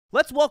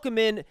Let's welcome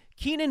in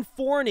Keenan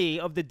Forney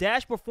of the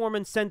Dash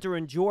Performance Center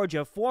in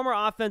Georgia, former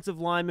offensive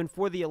lineman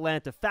for the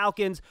Atlanta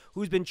Falcons,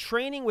 who's been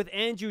training with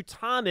Andrew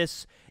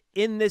Thomas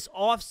in this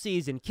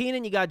offseason.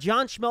 Keenan, you got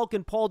John Schmelk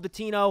and Paul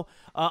Dottino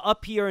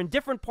up here in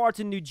different parts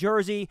of New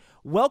Jersey.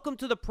 Welcome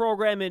to the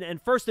program,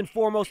 and first and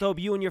foremost, I hope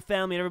you and your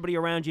family and everybody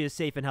around you is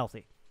safe and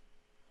healthy.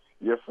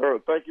 Yes, sir.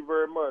 Thank you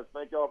very much.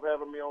 Thank y'all for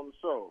having me on the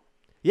show.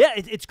 Yeah,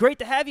 it's great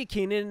to have you,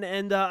 Keenan,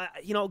 and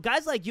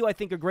guys like you, I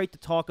think, are great to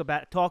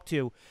talk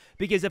to,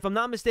 because if I'm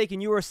not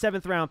mistaken, you were a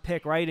 7th-round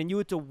pick, right? And you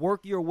had to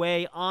work your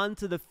way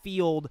onto the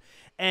field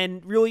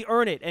and really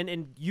earn it,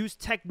 and use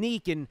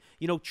technique and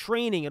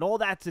training and all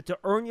that to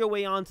earn your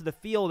way onto the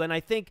field. And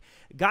I think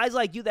guys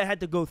like you that had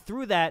to go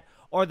through that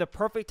are the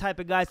perfect type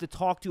of guys to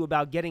talk to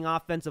about getting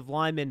offensive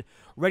linemen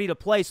ready to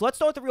play. So let's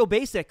start with the real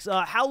basics.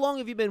 How long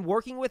have you been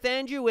working with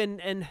Andrew,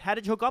 and how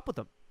did you hook up with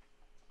him?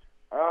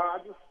 I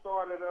just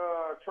started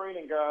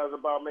training guys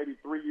about maybe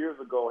 3 years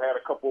ago. Had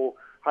a couple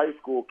high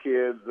school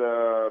kids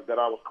that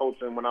I was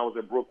coaching when I was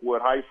at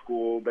Brookwood High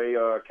School. They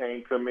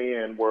came to me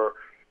and were,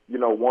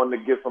 wanting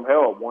to get some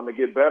help, wanting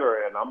to get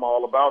better, and I'm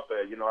all about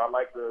that. I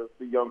like to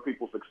see young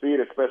people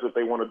succeed, especially if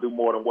they want to do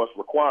more than what's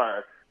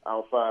required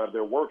outside of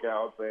their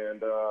workouts.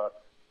 And,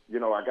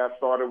 I got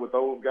started with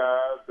those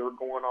guys. They're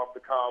going off to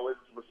college,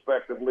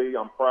 respectively.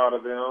 I'm proud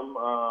of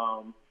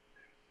them.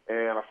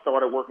 And I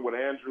started working with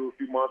Andrew a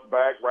few months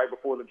back, right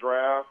before the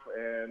draft,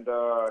 and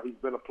he's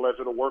been a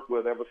pleasure to work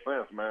with ever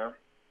since, man.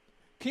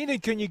 Keenan,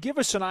 can you give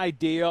us an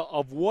idea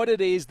of what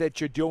it is that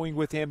you're doing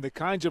with him, the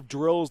kinds of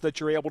drills that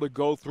you're able to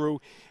go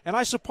through? And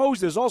I suppose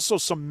there's also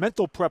some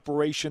mental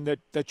preparation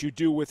that you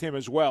do with him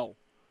as well.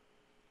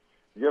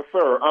 Yes,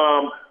 sir.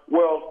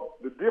 Well,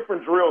 the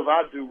different drills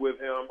I do with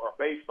him are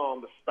based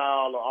on the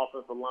style of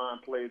offensive line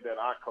play that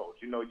I coach.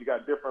 You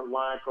got different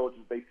line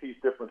coaches, they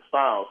teach different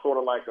styles, sort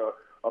of like a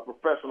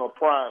professional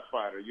prize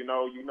fighter. You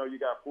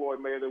got Floyd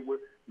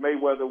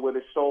Mayweather with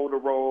his shoulder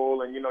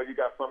roll, and, you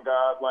got some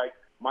guys like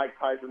Mike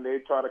Tyson, they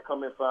try to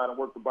come inside and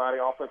work the body.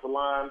 Offensive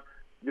line,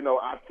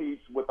 I teach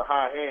with the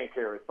high hand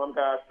carry. Some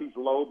guys teach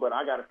low, but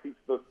I got to teach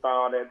the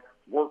style that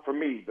worked for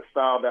me, the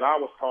style that I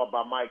was taught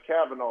by Mike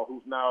Cavanaugh,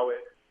 who's now at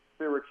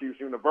Syracuse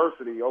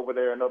University over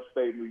there in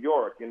upstate New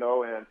York, and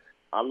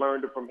I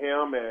learned it from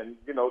him, and,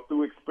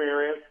 through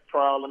experience,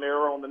 trial and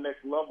error on the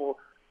next level,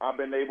 I've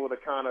been able to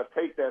kind of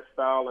take that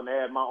style and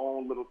add my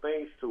own little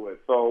things to it.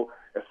 So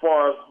as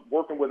far as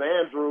working with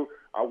Andrew,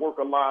 I work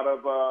a lot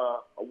of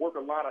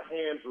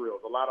hand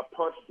drills, a lot of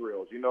punch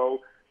drills,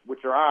 with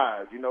your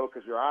eyes,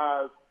 because your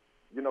eyes,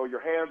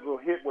 your hands will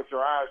hit what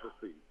your eyes will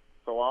see.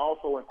 So I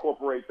also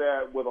incorporate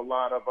that with a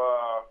lot of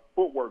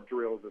footwork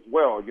drills as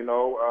well,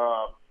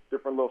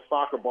 different little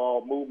soccer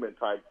ball movement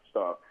type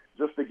stuff,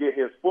 just to get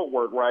his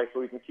footwork right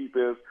so he can keep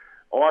his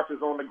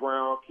arches on the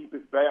ground, keep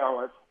his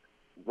balance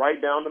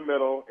right down the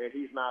middle, and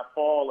he's not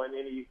falling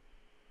any,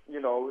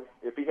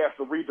 if he has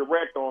to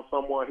redirect on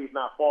someone, he's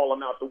not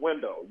falling out the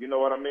window. You know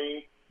what I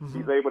mean? Mm-hmm.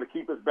 He's able to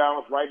keep his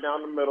balance right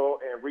down the middle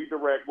and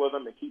redirect with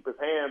him and keep his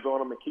hands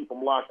on him and keep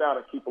him locked out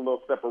and keep a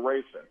little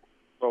separation.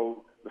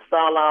 So the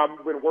style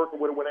I've been working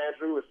with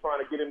Andrew is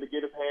trying to get him to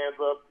get his hands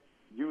up,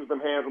 use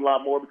them hands a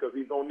lot more because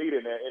he's going to need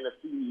it in the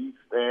NFC East.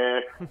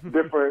 And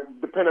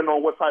depending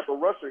on what type of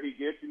rusher he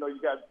gets, you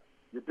got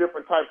your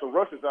different types of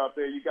rushers out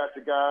there. You got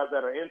your guys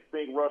that are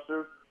instinct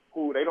rushers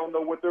who they don't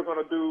know what they're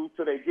going to do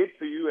till they get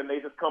to you, and they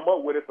just come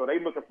up with it, so they're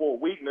looking for a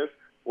weakness.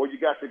 Or you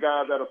got your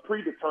guys that are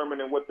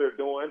predetermined in what they're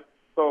doing.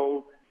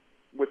 So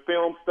with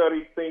film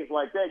studies, things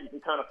like that, you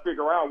can kind of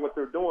figure out what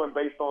they're doing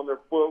based on their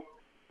foot,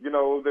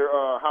 their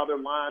how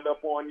they're lined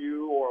up on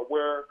you, or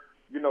where,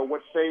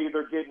 what shade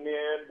they're getting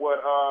in,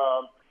 what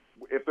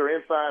if their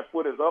inside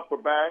foot is up or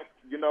back,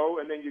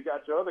 and then you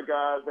got your other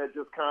guys that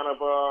just kind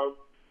of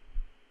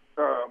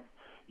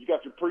you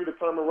got your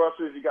predetermined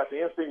rushers, you got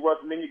your instinct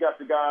rushers, and then you got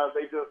the guys,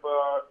 they just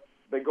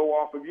they go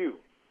off of you.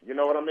 You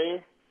know what I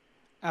mean?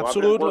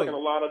 Absolutely. So I've been working a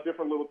lot of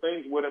different little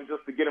things with him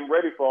just to get him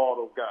ready for all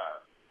those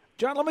guys.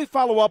 John, let me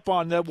follow up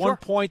on that one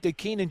point that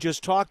Keenan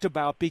just talked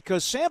about,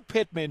 because Sam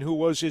Pittman, who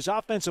was his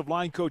offensive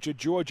line coach at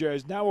Georgia,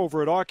 is now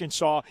over at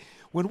Arkansas.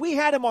 When we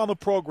had him on the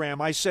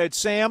program, I said,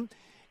 Sam,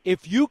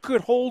 if you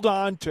could hold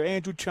on to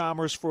Andrew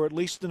Thomas for at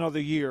least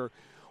another year,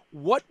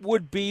 what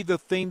would be the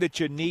thing that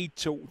you need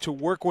to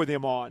work with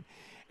him on?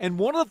 And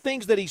one of the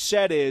things that he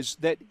said is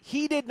that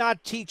he did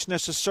not teach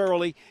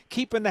necessarily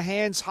keeping the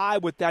hands high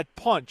with that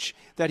punch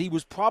that he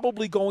was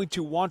probably going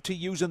to want to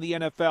use in the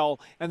NFL,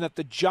 and that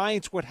the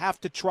Giants would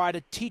have to try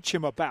to teach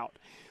him about.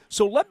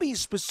 So let me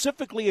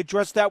specifically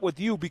address that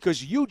with you,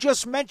 because you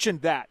just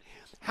mentioned that.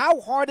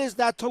 How hard is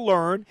that to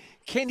learn?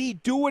 Can he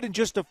do it in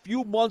just a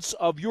few months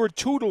of your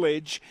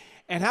tutelage?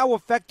 And how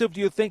effective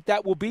do you think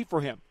that will be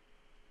for him?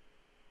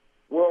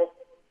 Well,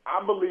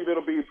 I believe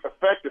it'll be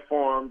effective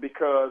for him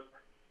because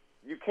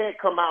you can't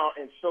come out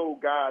and show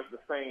guys the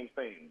same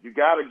thing. You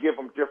got to give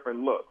them different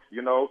looks,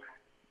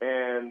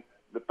 And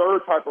the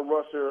third type of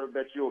rusher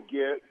that you'll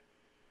get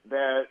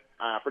that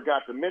I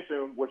forgot to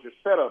mention was your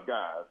setup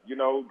guys,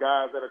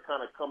 guys that are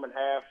kind of coming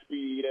half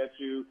speed at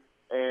you.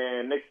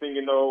 And next thing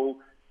you know,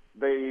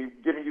 they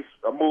giving you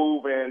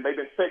move, and they've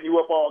been setting you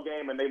up all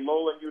game, and they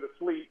lulling you to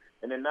sleep,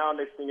 and then now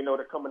next thing you know,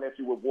 they're coming at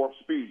you with warp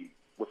speed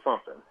with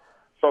something.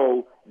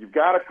 So you've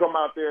got to come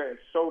out there and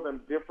show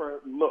them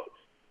different looks.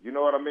 You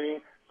know what I mean?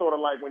 Sort of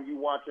like when you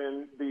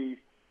watching the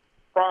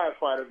prize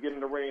fighters get in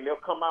the ring, they'll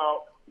come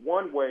out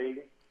one way,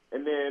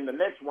 and then the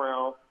next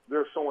round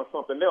they're showing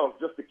something else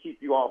just to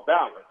keep you off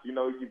balance. You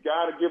know, you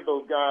got to give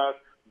those guys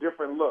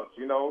different looks,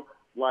 you know,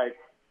 like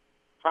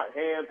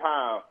hands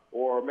high,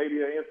 or maybe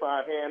an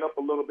inside hand up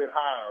a little bit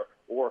higher,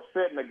 or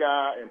setting a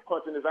guy and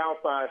punching his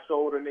outside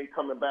shoulder and then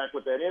coming back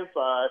with that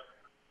inside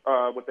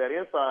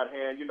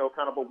hand, you know,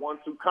 kind of a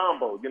 1-2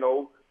 combo, you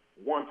know,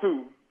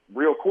 1-2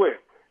 real quick.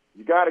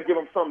 You got to give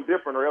them something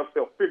different, or else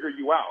they'll figure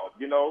you out.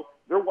 You know,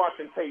 they're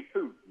watching tape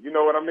too. You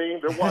know what I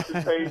mean? They're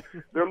watching tape.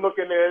 They're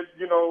looking at,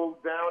 you know,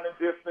 down and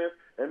distance,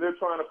 and they're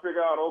trying to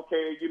figure out,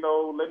 okay, you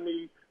know, let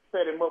me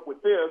set him up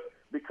with this,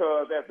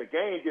 because as the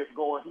game gets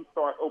going, he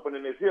starts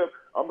opening his hip.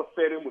 I'm gonna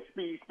set him with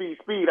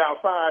speed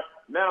outside.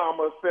 Now I'm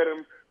gonna set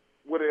him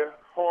with it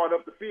hard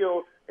up the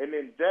field, and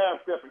then jab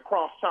step and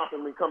cross chop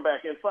him and come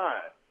back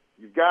inside.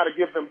 You've got to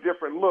give them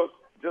different looks,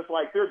 just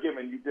like they're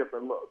giving you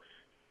different looks.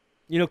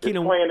 You know,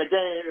 Keenan, it's playing a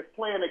game. It's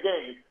playing a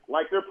game.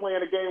 Like they're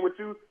playing a game with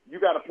you, you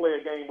got to play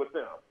a game with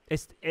them.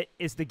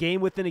 It's the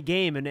game within a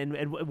game.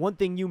 And one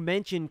thing you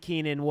mentioned,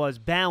 Keenan, was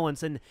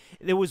balance. And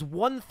there was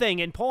one thing,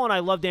 and Paul and I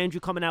loved Andrew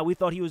coming out. We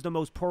thought he was the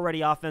most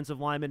pro-ready offensive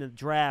lineman in the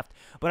draft.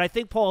 But I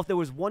think, Paul, if there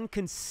was one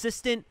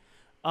consistent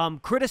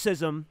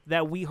criticism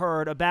that we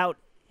heard about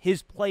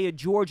his play at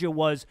Georgia,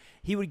 was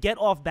he would get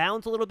off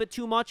balance a little bit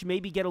too much,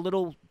 maybe get a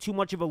little too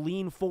much of a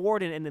lean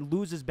forward and then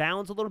lose his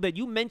balance a little bit.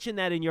 You mentioned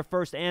that in your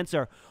first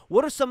answer.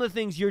 What are some of the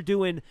things you're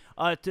doing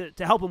to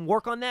help him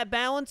work on that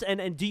balance?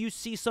 And do you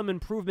see some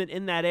improvement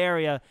in that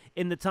area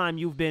in the time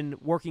you've been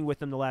working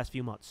with him the last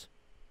few months?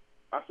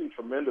 I see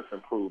tremendous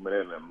improvement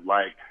in him.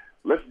 Like,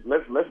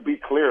 let's be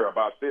clear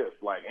about this.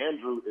 Like,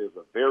 Andrew is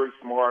a very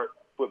smart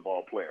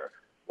football player.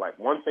 Like,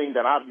 one thing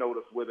that I've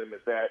noticed with him is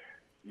that,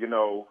 you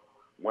know,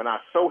 when I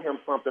show him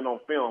something on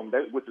film,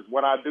 which is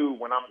what I do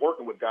when I'm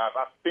working with guys,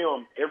 I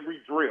film every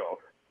drill,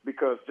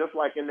 because just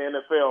like in the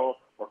NFL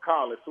or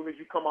college, as soon as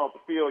you come off the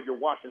field, you're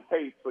watching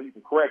tape so you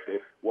can correct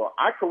it. Well,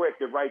 I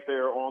correct it right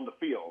there on the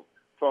field.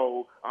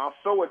 So I'll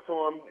show it to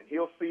him, and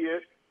he'll see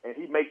it, and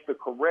he makes the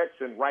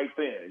correction right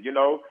then. You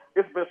know,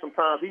 it's been some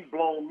times he's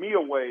blown me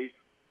away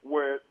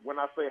when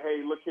I say,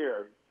 hey, look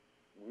here,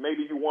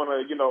 maybe you want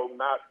to, you know,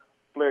 not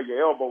flare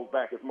your elbows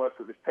back as much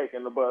because it's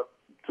taking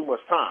too much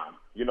time.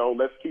 You know,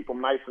 let's keep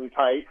them nice and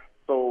tight.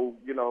 So,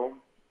 you know,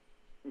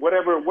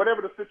 whatever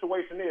the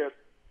situation is,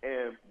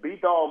 and be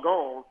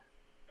doggone,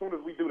 as soon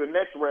as we do the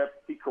next rep,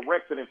 he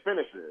corrects it and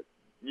finishes it.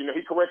 You know,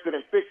 he corrects it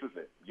and fixes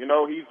it. You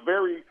know, he's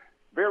very,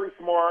 very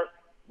smart.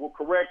 Will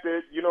correct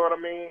it. You know what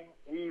I mean?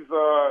 He's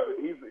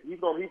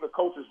a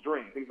coach's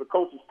dream. He's a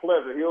coach's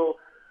pleasure.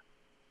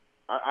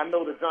 I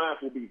know the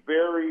Giants will be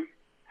very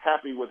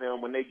happy with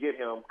him when they get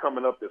him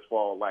coming up this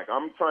fall. Like,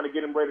 I'm trying to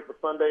get him ready for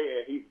Sunday,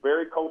 and he's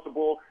very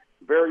coachable,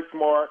 very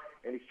smart,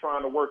 and he's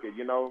trying to work it.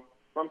 You know,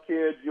 some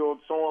kids, you'll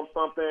show them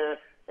something,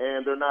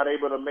 and they're not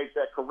able to make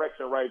that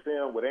correction right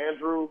then. With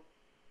Andrew,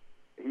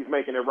 he's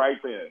making it right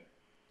then.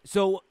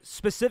 So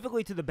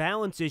specifically to the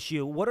balance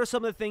issue, what are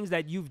some of the things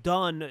that you've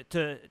done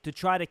to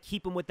try to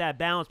keep him with that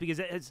balance? Because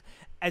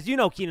as you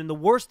know, Keenan, the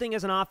worst thing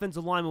as an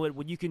offensive lineman,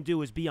 what you can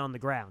do is be on the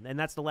ground, and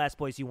that's the last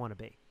place you want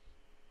to be.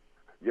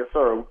 Yes,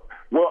 sir.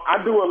 Well,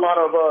 I do a lot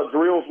of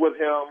drills with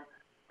him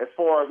as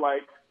far as,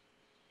 like,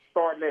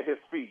 starting at his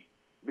feet.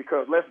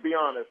 Because let's be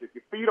honest, if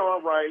your feet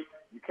aren't right,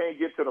 you can't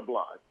get to the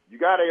block. You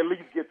got to at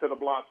least get to the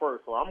block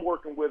first. So I'm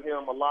working with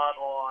him a lot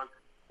on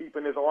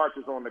keeping his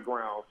arches on the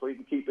ground so he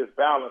can keep his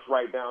balance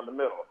right down the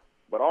middle.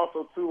 But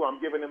also, too,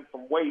 I'm giving him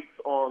some weights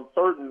on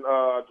certain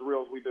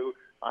drills we do.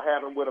 I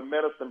have him with a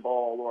medicine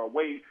ball or a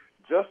weight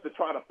just to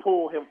try to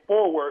pull him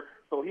forward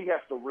so he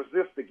has to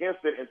resist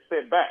against it and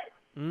sit back.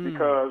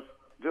 Because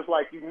just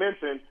like you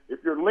mentioned, if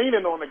you're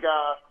leaning on the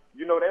guy,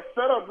 you know, that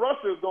setup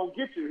rusher is going to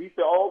get you. He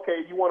said, oh,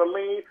 okay, you want to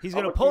lean? He's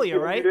going to pull you,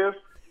 right?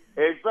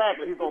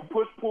 Exactly. He's going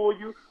to pull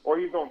you, or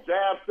he's going to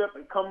jab step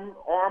and come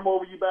arm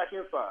over you back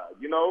inside,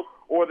 you know?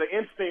 Or the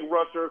instinct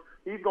rusher,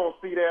 he's going to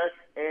see that,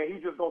 and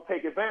he's just going to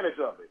take advantage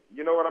of it.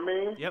 You know what I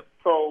mean? Yep.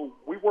 So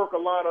we work a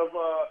lot of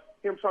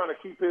him trying to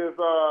keep his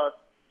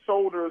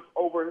shoulders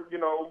over, you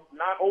know,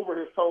 not over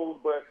his toes,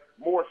 but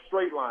more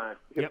straight line,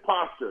 his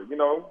posture, you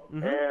know?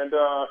 And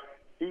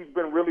he's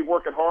been really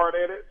working hard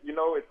at it. You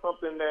know, it's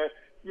something that,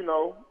 you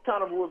know,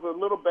 kind of was a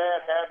little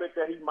bad habit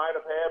that he might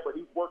have had, but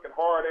he's working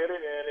hard at it.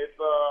 And it's,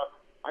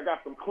 I got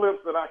some clips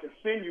that I can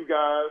send you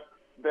guys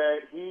that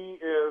he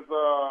is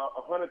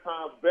 100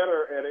 times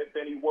better at it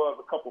than he was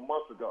a couple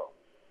months ago.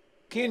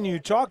 Ken, you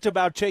talked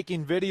about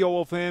taking video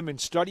of him and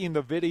studying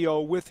the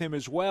video with him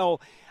as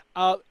well.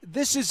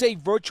 This is a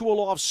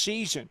virtual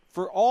offseason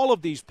for all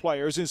of these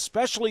players,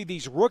 especially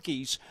these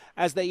rookies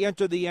as they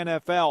enter the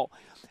NFL.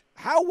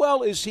 How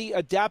well is he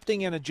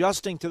adapting and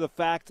adjusting to the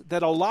fact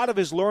that a lot of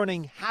his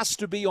learning has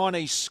to be on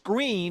a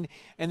screen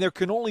and there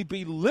can only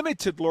be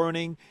limited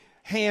learning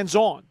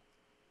hands-on?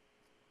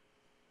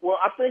 Well,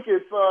 I think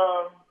it's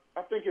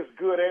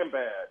good and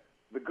bad.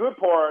 The good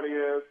part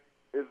is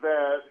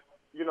that,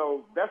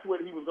 that's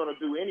what he was going to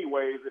do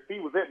anyways if he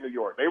was at New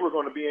York. They were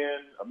going to be in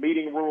a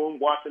meeting room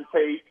watching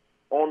tape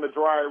on the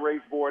dry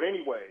erase board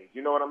anyway.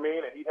 You know what I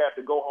mean? And he'd have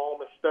to go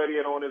home and study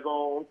it on his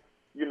own,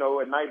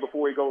 at night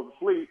before he goes to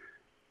sleep.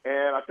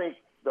 And I think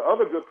the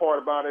other good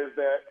part about it is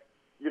that,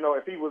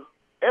 if he was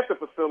at the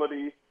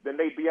facility, then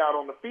they'd be out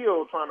on the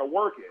field trying to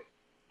work it.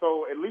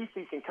 So at least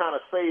he can kind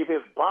of save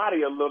his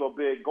body a little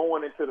bit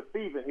going into the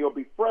season. He'll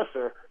be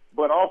fresher.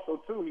 But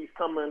also, too, he's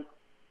coming,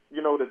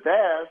 to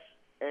Dash,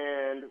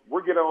 and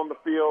we're getting on the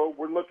field.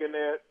 We're looking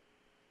at,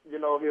 his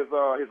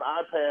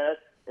iPad,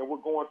 and we're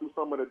going through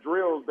some of the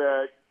drills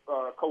that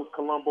Coach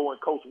Colombo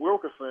and Coach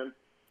Wilkerson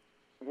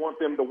want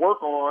them to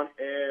work on,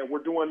 and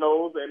we're doing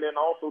those. And then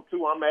also,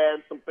 too, I'm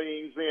adding some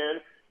things in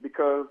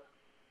because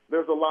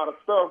there's a lot of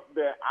stuff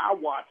that I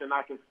watch and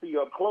I can see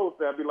up close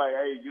that I'd be like,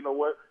 hey, you know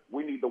what?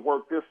 We need to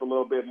work this a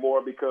little bit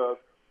more because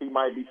he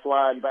might be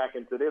sliding back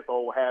into this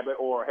old habit,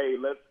 or, hey,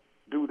 let's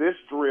do this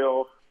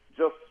drill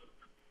just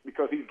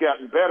because he's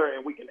gotten better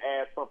and we can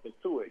add something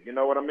to it. You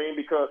know what I mean?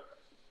 Because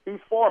he's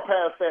far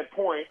past that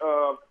point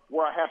of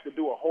where I have to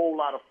do a whole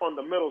lot of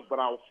fundamentals, but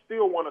I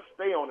still want to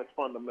stay on his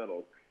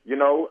fundamentals.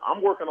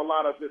 I'm working a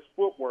lot of his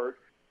footwork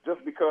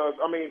just because,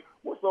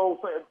 what's the old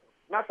saying?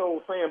 Not the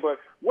old saying, but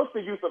what's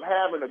the use of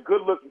having a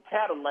good-looking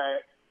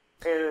Cadillac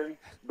and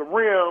the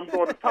rims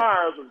or the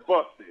tires is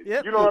busted?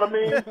 Yep. You know what I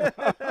mean?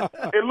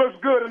 It looks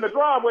good in the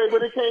driveway,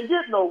 but it can't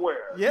get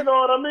nowhere. Yep. You know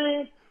what I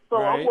mean? So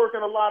Right. I'm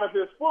working a lot of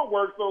his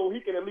footwork so he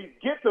can at least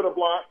get to the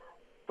block.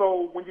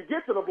 So when you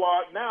get to the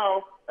block,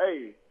 now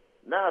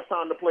it's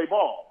time to play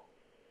ball.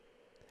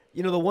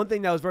 The one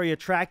thing that was very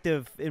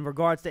attractive in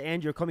regards to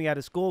Andrew coming out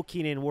of school,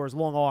 Keenan, were his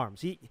long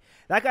arms.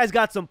 That guy's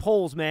got some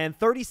poles, man.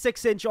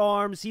 36-inch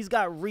arms. He's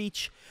got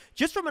reach.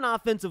 Just from an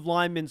offensive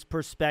lineman's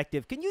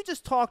perspective, can you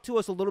just talk to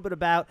us a little bit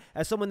about,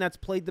 as someone that's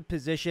played the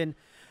position,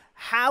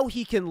 how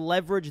he can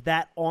leverage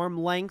that arm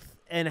length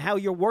and how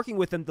you're working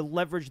with him to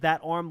leverage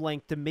that arm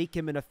length to make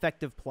him an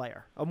effective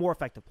player, a more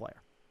effective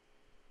player?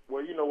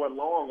 Well, you know what?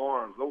 Long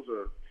arms, those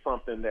are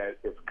something that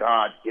is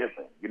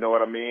God-given. You know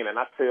what I mean? And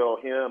I tell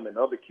him and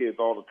other kids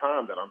all the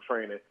time that I'm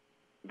training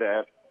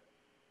that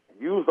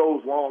use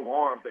those long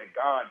arms that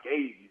God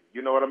gave you.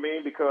 You know what I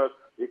mean? Because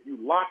if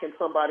you're locking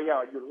somebody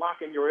out, you're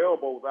locking your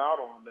elbows out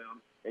on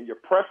them and you're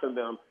pressing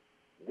them,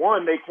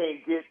 one, they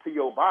can't get to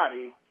your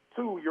body.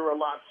 Two, you're a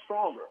lot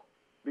stronger.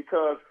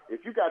 Because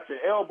if you got your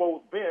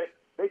elbows bent,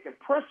 they can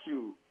press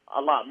you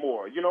a lot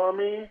more. You know what I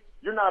mean?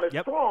 You're not as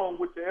strong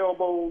with your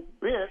elbows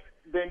bent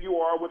than you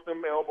are with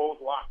them elbows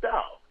locked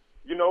out.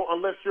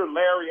 Unless you're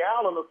Larry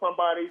Allen or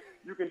somebody,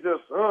 you can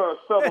just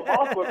shove them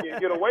off of you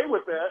and get away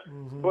with that.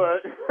 Mm-hmm.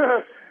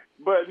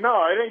 But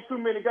no, it ain't too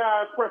many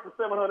guys pressing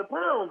 700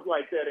 pounds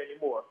like that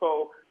anymore.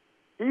 So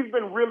he's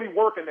been really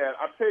working that.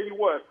 I tell you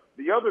what,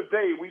 the other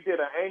day we did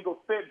an angle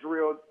set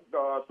drill,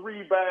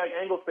 3-bag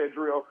angle set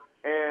drill,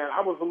 and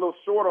I was a little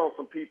short on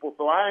some people,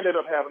 so I ended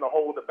up having to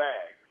hold the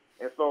bag.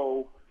 And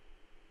so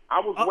I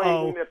was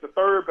waiting at the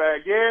third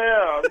bag.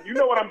 Yeah, you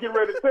know what I'm getting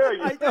ready to tell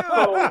you. I do.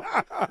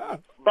 So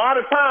by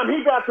the time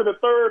he got to the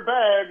third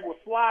bag, was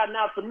sliding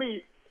out to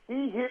me,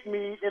 he hit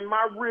me in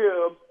my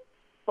ribs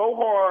so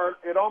hard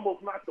it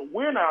almost knocked the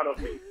wind out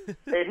of me.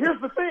 And here's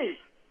the thing.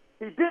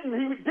 He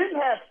didn't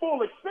have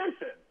full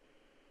extension.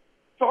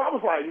 So I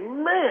was like,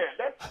 man,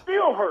 that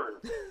still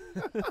hurts.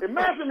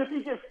 Imagine if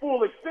he gets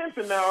full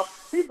extension now,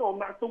 he's going to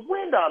knock the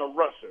wind out of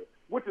Russia,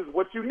 which is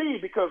what you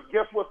need, because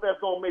guess what that's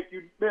going to make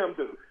them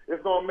do?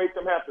 It's going to make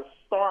them have to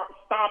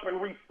stop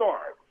and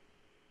restart.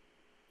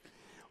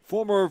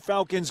 Former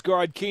Falcons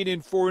guard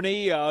Keenan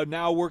Forney,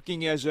 now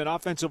working as an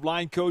offensive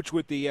line coach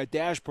with the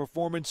Dash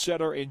Performance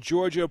Center in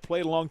Georgia.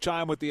 Played a long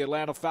time with the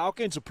Atlanta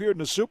Falcons. Appeared in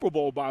the Super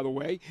Bowl, by the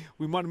way.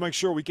 We want to make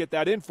sure we get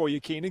that in for you,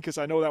 Keenan, because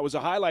I know that was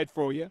a highlight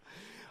for you.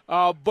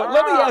 But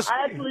let me ask.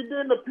 I actually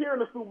didn't appear in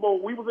the Super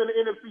Bowl. We was in the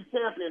NFC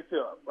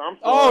Championship. I'm sorry.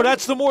 Oh,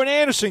 that's the Morton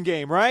Anderson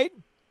game, right?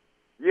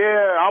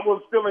 Yeah, I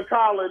was still in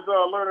college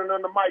learning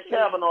under Mike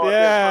Kavanaugh.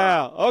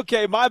 Yeah.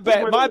 Okay, my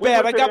bad.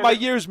 I got my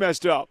years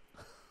messed up.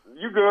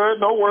 You good?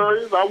 No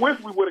worries. I wish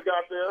we would have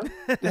got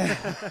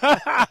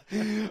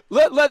there.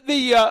 let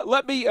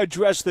me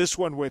address this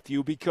one with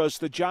you, because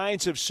the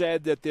Giants have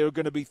said that there are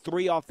going to be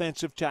 3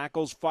 offensive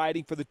tackles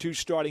fighting for the 2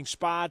 starting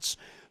spots: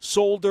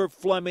 Solder,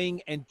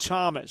 Fleming, and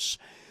Thomas.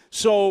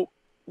 So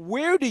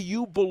where do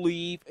you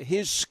believe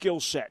his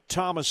skill set,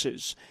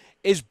 Thomas's,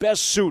 is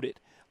best suited?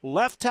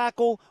 Left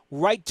tackle,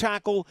 right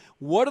tackle?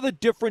 What are the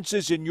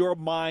differences in your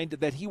mind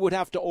that he would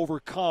have to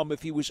overcome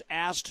if he was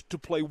asked to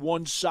play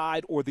one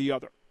side or the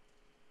other?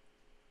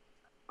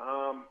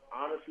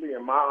 Honestly,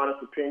 in my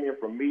honest opinion,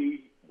 from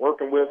me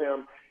working with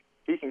him,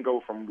 he can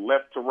go from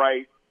left to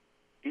right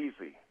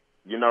easy.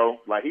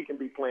 Like he can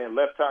be playing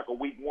left tackle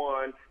week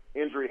 1,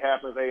 injury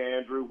happens, hey,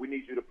 Andrew, we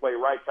need you to play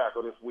right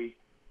tackle this week.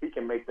 He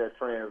can make that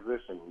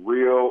transition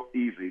real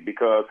easy,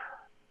 because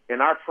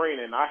in our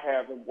training, I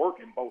have him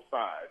working both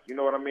sides. You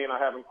know what I mean? I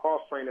have him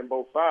cross-training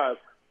both sides.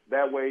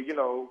 That way,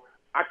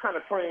 I kind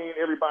of train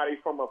everybody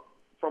from a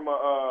from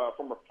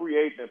a free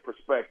agent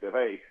perspective.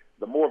 Hey,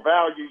 the more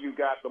value you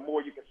got, the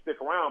more you can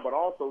stick around. But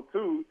also,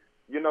 too,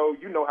 you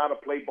know how to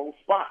play both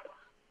spots.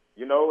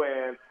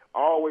 And I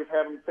always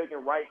have him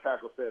taking right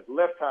tackle sets,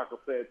 left tackle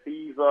sets.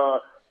 He's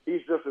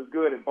just as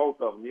good at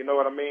both of them. You know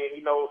what I mean?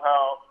 He knows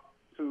how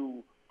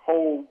to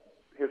hold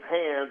his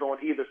hands on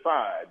either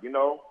side.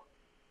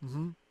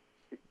 Mm-hmm.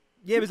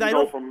 Yeah, because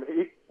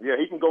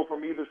he can go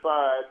from either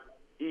side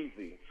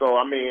easy. So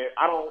I mean,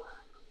 I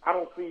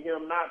don't see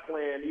him not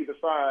playing either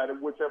side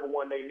of whichever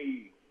one they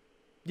need.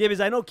 Yeah,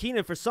 because I know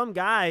Keenan, for some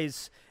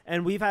guys,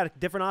 and we've had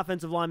different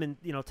offensive linemen,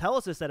 tell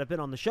us this that have been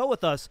on the show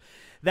with us,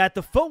 that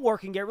the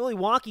footwork can get really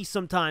wonky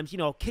sometimes,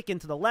 kick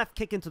into the left,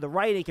 kick into the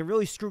right, and it can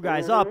really screw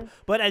guys up.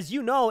 But as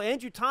you know,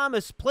 Andrew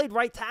Thomas played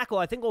right tackle,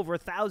 I think over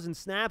 1,000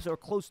 snaps, or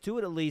close to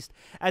it at least,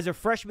 as a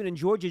freshman in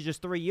Georgia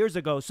just 3 years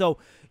ago. So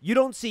you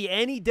don't see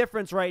any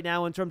difference right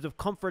now in terms of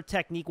comfort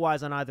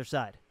technique-wise on either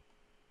side.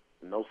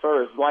 No,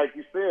 sir. It's like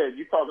you said,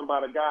 you're talking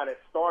about a guy that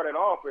started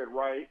off at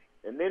right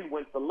and then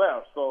went to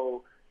left.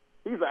 So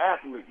he's an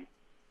athlete.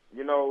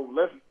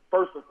 Let's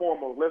first and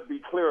foremost, let's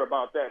be clear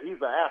about that. He's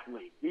an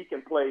athlete. He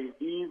can play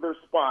either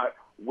spot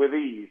with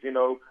ease,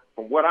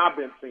 from what I've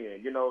been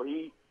seeing.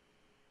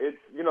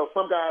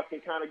 Some guys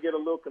can kind of get a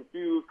little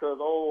confused because,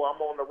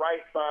 I'm on the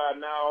right side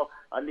now.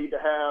 I need to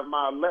have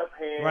my left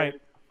hand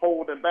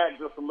holding back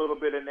just a little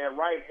bit and that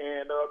right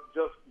hand up,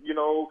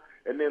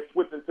 and then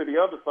switching to the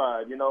other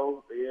side.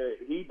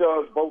 He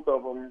does both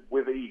of them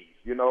with ease.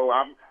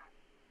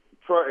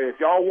 If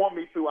y'all want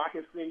me to, I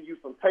can send you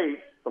some tape,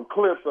 some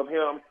clips of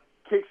him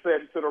kick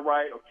setting to the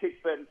right or kick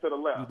setting to the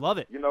left. You'd love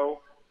it.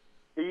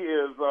 He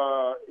is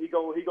he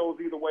goes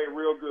either way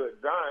real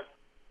good. Giants,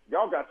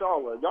 y'all got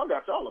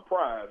y'all a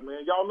prize,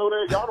 man. Y'all know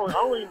that. I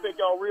don't even think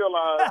y'all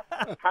realize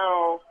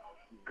how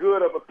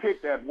good of a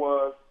pick that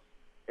was.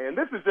 And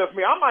this is just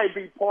me. I might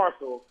be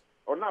partial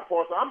or not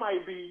partial. I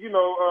might be,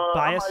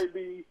 biased. I might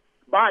be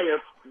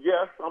biased.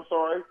 Yes, I'm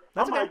sorry.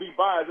 That's I might be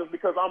biased just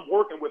because I'm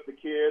working with the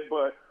kid,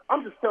 but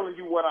I'm just telling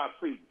you what I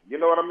see. You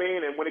know what I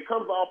mean? And when it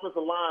comes to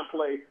offensive line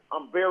play,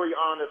 I'm very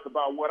honest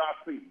about what I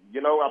see.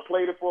 I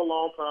played it for a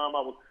long time.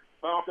 I was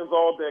Falcons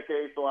all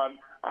decade, so I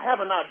have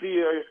an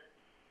idea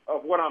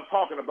of what I'm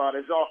talking about,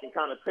 as y'all can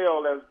kind of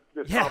tell as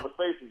this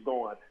conversation's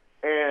going.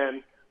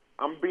 And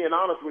I'm being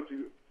honest with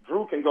you.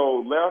 Drew can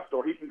go left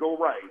or he can go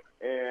right.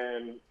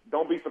 And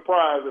don't be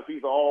surprised if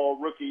he's an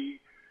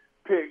all-rookie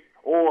pick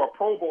or a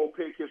Pro Bowl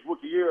pick his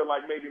rookie year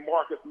like maybe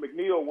Marcus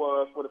McNeil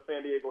was for the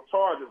San Diego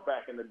Chargers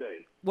back in the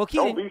day. Well,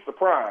 Keenan, don't be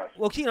surprised.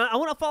 Well, Keenan, I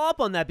want to follow up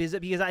on that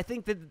because I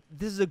think that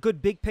this is a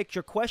good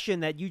big-picture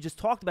question that you just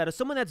talked about. As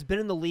someone that's been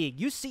in the league,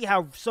 you see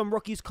how some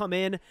rookies come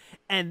in,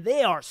 and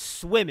they are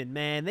swimming,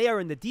 man. They are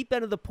in the deep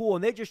end of the pool,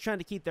 and they're just trying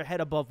to keep their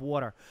head above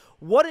water.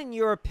 What, in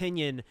your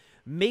opinion,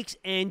 makes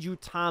Andrew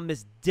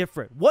Thomas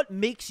different? What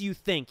makes you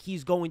think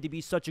he's going to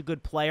be such a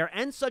good player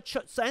and such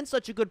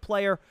a good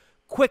player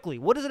quickly?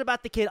 What is it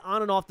about the kid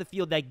on and off the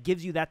field that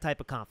gives you that type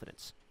of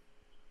confidence?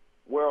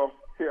 Well,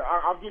 here,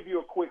 I'll give you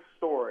a quick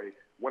story.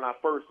 When I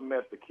first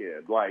met the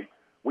kid,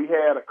 we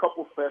had a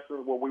couple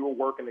sessions where we were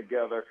working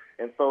together.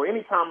 And so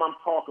anytime I'm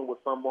talking with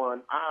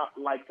someone, I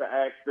like to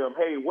ask them,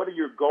 hey, what are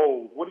your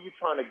goals? What are you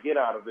trying to get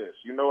out of this?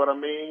 You know what I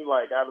mean?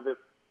 Out of this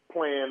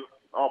playing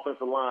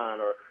offensive line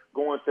or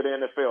going to the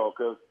NFL.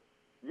 Because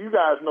you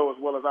guys know as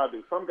well as I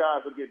do, some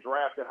guys will get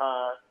drafted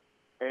high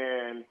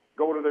and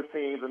go to their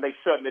teams and they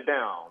shutting it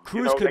down.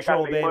 Cruise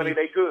control, they got their money,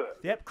 they good.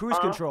 Yep, cruise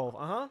control.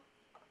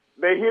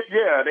 They hit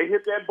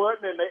that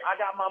button and I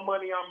got my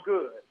money, I'm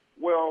good.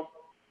 Well,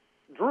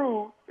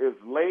 Drew is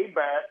laid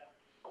back,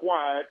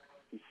 quiet.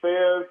 He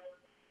says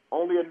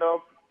only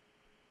enough,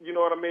 you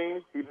know what I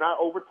mean? He's not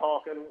over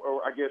talking,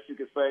 or I guess you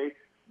could say.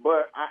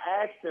 But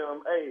I asked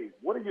him, hey,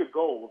 what are your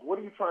goals? What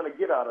are you trying to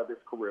get out of this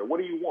career? What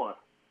do you want?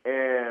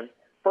 And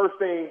first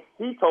thing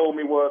he told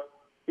me was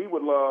he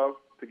would love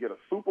to get a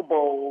Super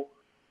Bowl,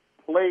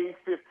 play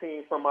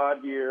 15 some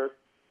odd years,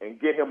 and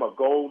get him a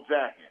gold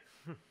jacket.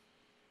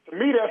 To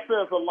me, that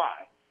says a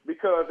lot.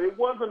 Because it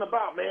wasn't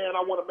about, man,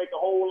 I want to make a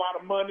whole lot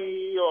of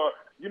money or,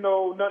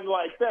 nothing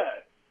like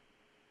that.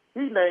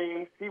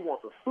 He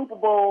wants a Super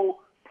Bowl,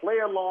 play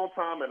a long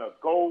time, and a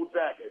gold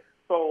jacket.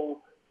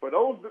 So for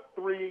those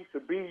three to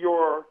be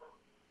your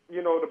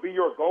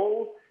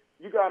goals,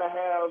 you got to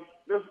have,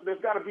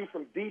 there's got to be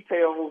some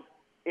details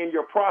in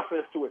your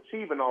process to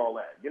achieving all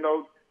that.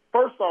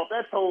 First off,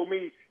 that told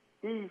me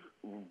he's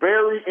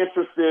very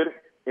interested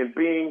in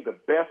being the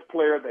best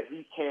player that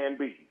he can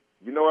be.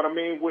 You know what I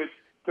mean? Which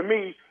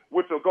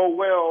will go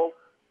well,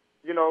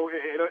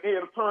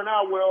 it'll turn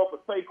out well for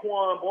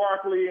Saquon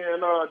Barkley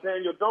and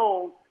Daniel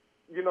Jones,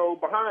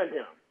 behind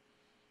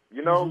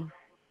him.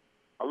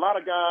 A lot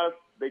of guys,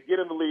 they get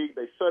in the league,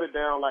 they shut it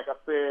down, like I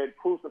said,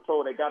 cruise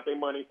control, they got their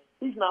money.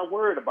 He's not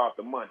worried about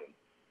the money.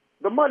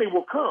 The money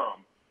will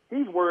come.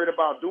 He's worried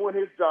about doing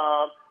his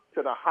job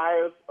to the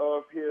highest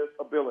of his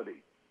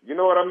ability. You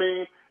know what I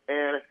mean?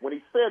 And when he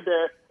said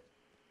that,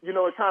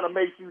 it kind of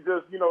makes you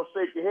just,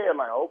 shake your head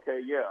like, okay,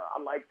 yeah,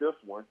 I like this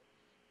one.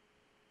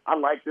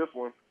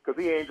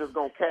 because he ain't just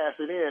going to cash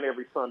it in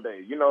every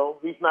Sunday. You know,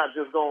 he's not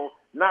just going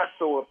to not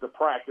show up to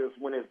practice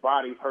when his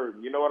body's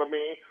hurting. You know what I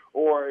mean?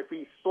 Or if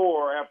he's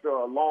sore after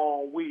a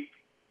long week,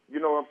 you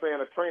know what I'm saying,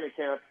 a training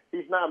camp,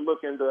 he's not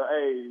looking to,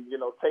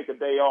 take a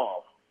day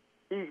off.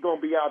 He's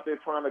going to be out there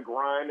trying to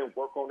grind and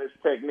work on his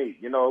technique.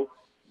 You know,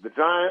 the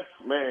Giants,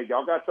 man,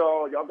 y'all got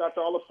y'all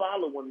a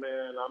solid one,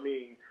 man. I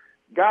mean,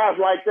 guys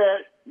like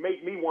that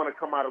make me want to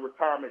come out of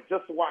retirement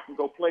just so I can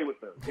go play with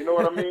them. You know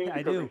what I mean? I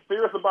because do. they're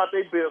serious about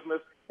their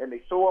business and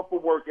they show up for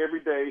work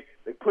every day.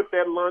 They put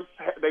that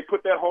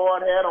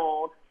hard hat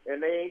on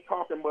and they ain't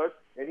talking much.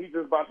 And he's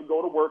just about to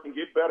go to work and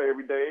get better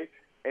every day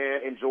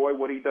and enjoy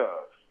what he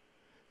does.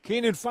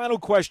 Keenan, final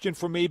question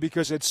for me,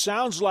 because it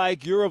sounds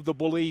like you're of the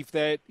belief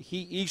that he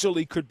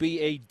easily could be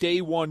a day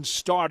one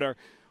starter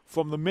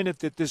from the minute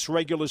that this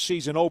regular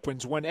season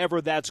opens, whenever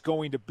that's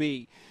going to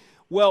be.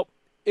 Well,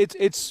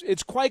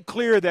 it's quite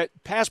clear that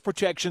pass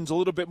protection's a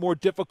little bit more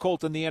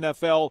difficult in the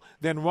NFL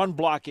than run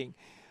blocking.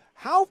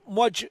 How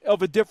much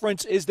of a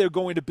difference is there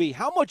going to be?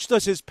 How much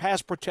does his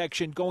pass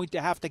protection going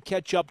to have to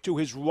catch up to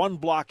his run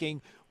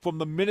blocking from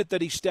the minute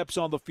that he steps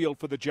on the field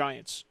for the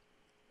Giants?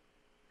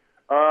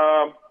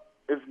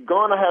 It's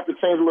going to have to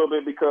change a little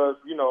bit because,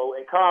 you know,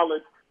 in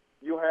college,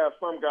 you have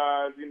some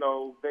guys, you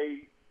know,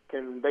 they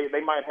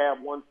might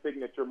have one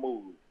signature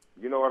move.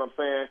 You know what I'm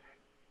saying?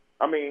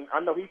 I mean, I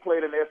know he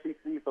played in the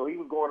SEC, so he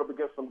was going up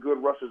against some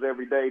good rushers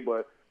every day,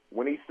 but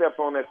when he steps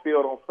on that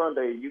field on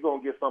Sunday, you're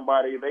going to get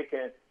somebody,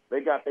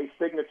 they got their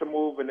signature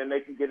move, and then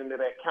they can get into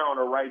that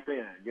counter right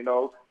then, you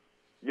know?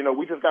 You know,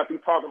 we just got to be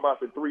talking about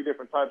the three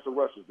different types of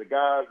rushers. The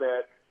guys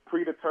that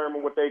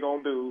predetermine what they're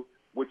going to do,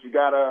 which you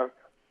got to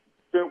 –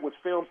 which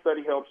film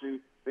study helps you.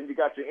 Then you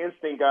got your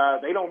instinct guys.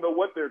 They don't know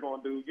what they're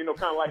going to do. You know,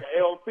 kind of like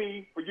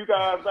LT for you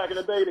guys back in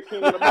the day, the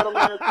king of the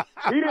Meadowlands.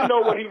 He didn't know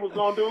what he was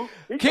going to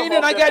do.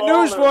 Keenan, I got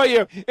news for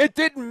you. It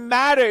didn't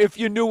matter if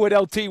you knew what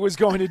LT was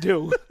going to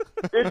do.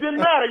 It didn't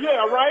matter,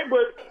 yeah, right?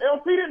 But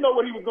LT didn't know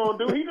what he was going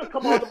to do. He just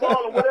come on the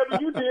ball, and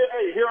whatever you did,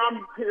 hey, here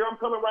I'm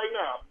coming right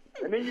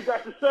now. And then you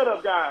got your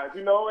setup guys.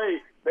 You know, hey,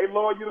 they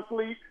lull you to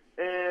sleep.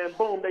 And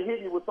boom, they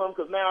hit you with something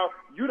because now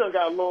you done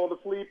got lulled to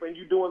sleep and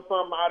you doing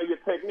something out of your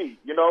technique.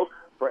 You know,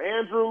 for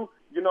Andrew,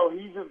 you know,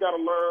 he just got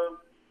to learn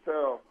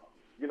to,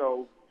 you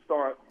know,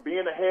 start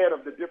being ahead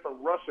of the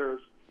different rushers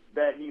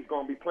that he's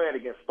going to be playing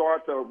against.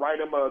 Start to write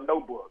him a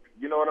notebook,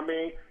 you know what I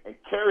mean? And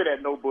carry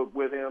that notebook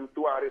with him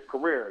throughout his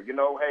career. You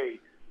know, hey,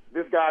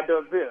 this guy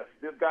does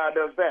this guy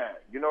does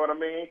that. You know what I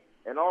mean?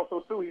 And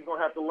also, too, he's going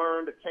to have to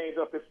learn to change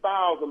up his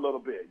styles a little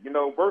bit, you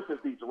know, versus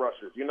these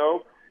rushers, you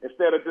know?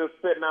 Instead of just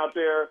sitting out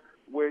there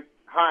with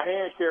high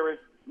hand carries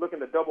looking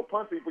to double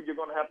punch people, you're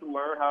going to have to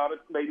learn how to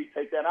maybe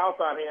take that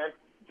outside hand,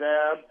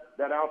 jab,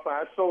 that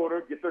outside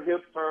shoulder, get their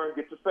hips turned,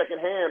 get your second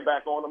hand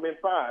back on them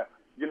inside.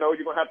 You know,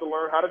 you're going to have to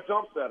learn how to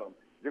jump set them.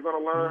 You're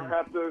going to learn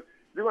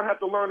you're going to have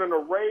to learn an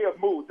array of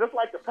moves. Just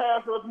like the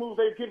pass rush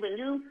moves they've given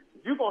you,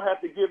 you're going to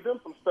have to give them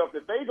some stuff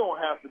that they're going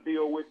to have to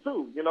deal with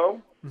too, you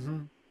know?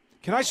 Mm-hmm.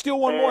 Can I steal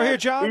one more here,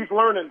 John? He's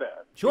learning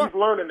that. Sure. He's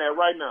learning that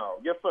right now.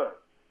 Yes, sir.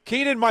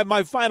 Keenan,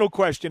 my final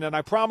question, and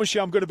I promise you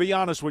I'm going to be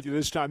honest with you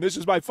this time. This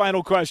is my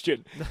final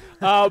question.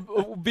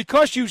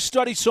 Because you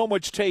study so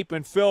much tape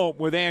and film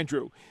with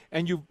Andrew,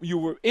 and you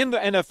were in the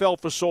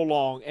NFL for so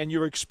long, and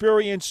your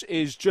experience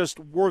is just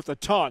worth a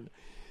ton,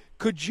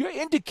 could you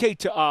indicate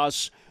to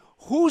us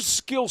whose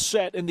skill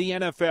set in the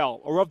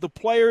NFL, or of the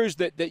players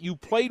that you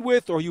played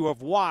with or you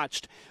have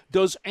watched,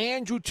 does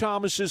Andrew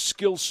Thomas's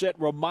skill set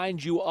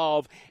remind you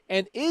of?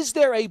 And is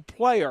there a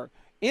player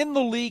in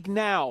the league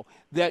now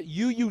that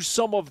you use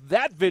some of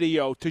that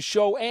video to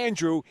show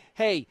Andrew,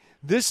 hey,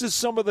 this is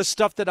some of the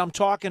stuff that I'm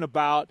talking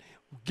about.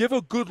 Give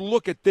a good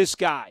look at this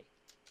guy.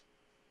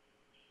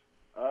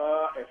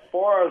 As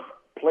far as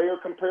player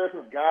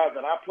comparisons, guys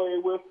that I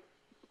played with,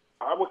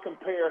 I would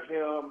compare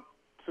him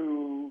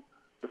to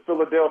the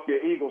Philadelphia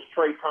Eagles'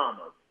 Trey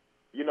Thomas.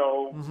 You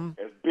know,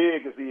 as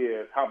big as he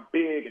is, how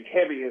big and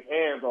heavy his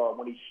hands are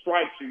when he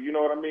strikes you, you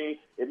know what I mean?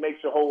 It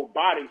makes your whole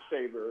body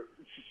shiver.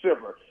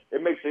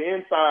 It makes your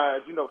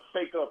insides, you know,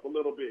 shake up a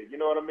little bit, you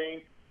know what I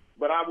mean?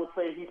 But I would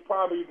say he's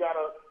probably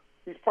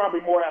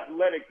more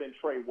athletic than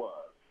Trey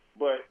was.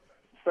 But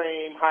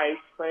same height,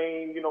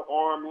 same, you know,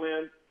 arm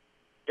length,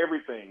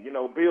 everything, you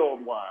know,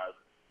 build-wise.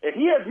 And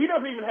he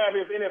doesn't even have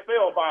his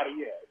NFL body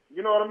yet.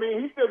 You know what I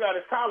mean? He still got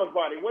his college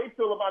body. Wait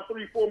till about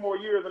 3-4 more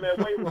years in that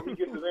weight room he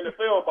gets his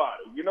NFL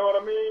body. You know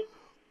what I mean?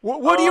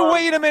 What are you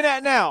weighing him in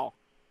at now?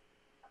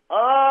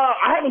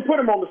 I haven't put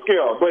him on the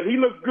scale, but he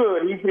looks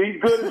good.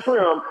 He's good and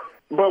trim.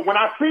 But when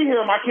I see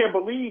him, I can't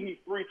believe he's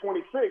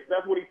 326.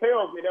 That's what he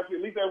tells me.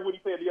 At least that's what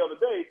he said the other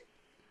day.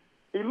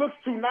 He looks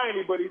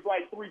 290, but he's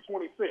like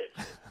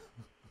 326.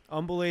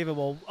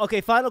 Unbelievable.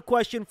 Okay, final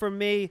question from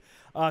me,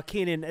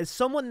 Keenan. As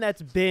someone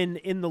that's been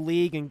in the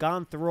league and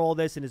gone through all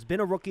this and has been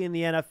a rookie in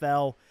the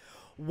NFL,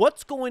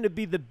 What's going to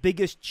be the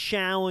biggest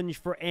challenge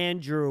for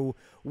Andrew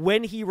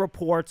when he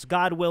reports,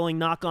 God willing,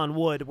 knock on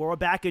wood, we're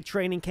back at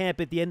training camp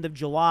at the end of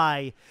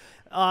July,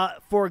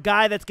 for a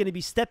guy that's going to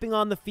be stepping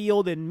on the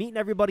field and meeting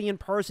everybody in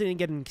person and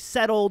getting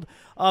settled,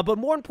 but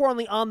more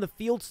importantly on the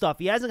field stuff.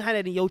 He hasn't had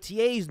any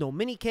OTAs, no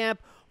minicamp.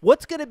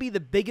 What's going to be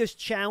the biggest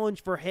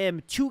challenge for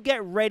him to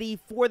get ready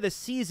for the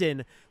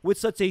season with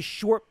such a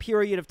short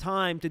period of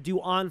time to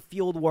do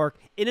on-field work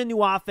in a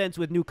new offense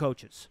with new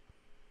coaches?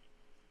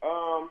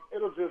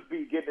 It'll just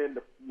be getting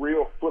into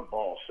real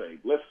football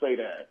shape. Let's say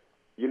that,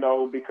 you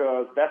know,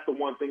 because that's the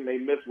one thing they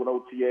miss with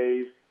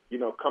OTAs, you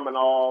know, coming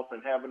off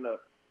and having to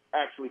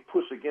actually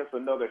push against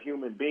another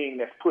human being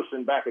that's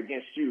pushing back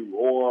against you,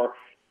 or,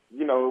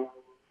 you know,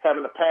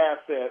 having to pass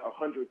that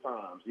 100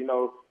 times. You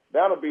know,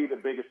 that'll be the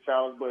biggest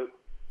challenge, but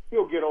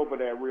he'll get over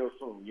that real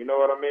soon. You know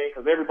what I mean?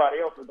 Because everybody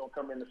else is going to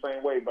come in the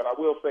same way. But I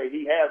will say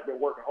he has been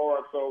working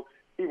hard, so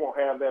he won't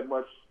have that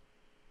much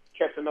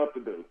catching up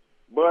to do.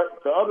 But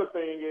the other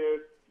thing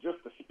is just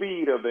the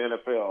speed of the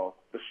NFL,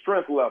 the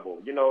strength level,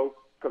 you know,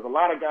 because a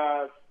lot of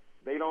guys,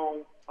 you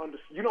don't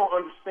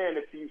understand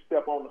it till you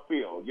step on the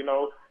field. You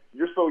know,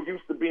 you're so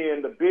used to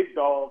being the big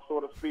dog,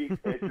 so to speak,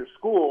 at your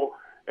school,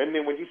 and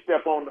then when you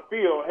step on the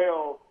field,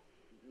 hell,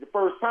 the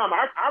first time,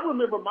 I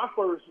remember my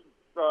first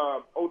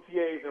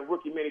OTAs and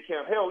rookie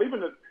minicamp. Hell, even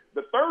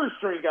the third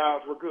string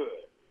guys were good.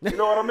 You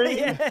know what I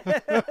mean?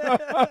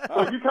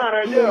 So you kind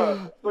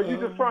of, so you're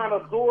just trying to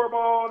absorb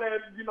all that,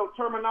 you know,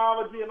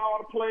 terminology and all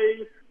the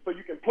plays so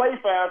you can play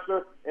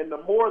faster. And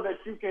the more that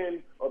you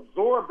can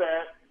absorb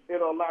that,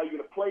 it'll allow you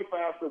to play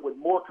faster with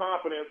more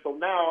confidence. So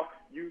now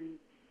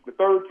the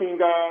third team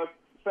guys,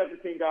 the second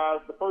team guys,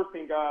 the first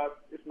team guys,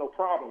 it's no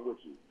problem with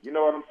you. You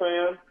know what I'm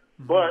saying?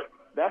 Mm-hmm. But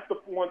that's the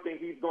one thing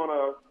he's going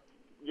to,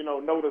 you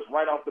know, notice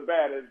right off the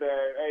bat is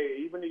that,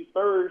 hey, even these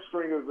third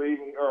stringers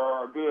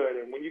are good.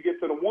 And when you get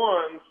to the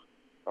ones,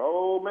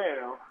 oh,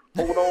 man,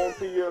 hold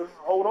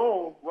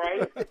on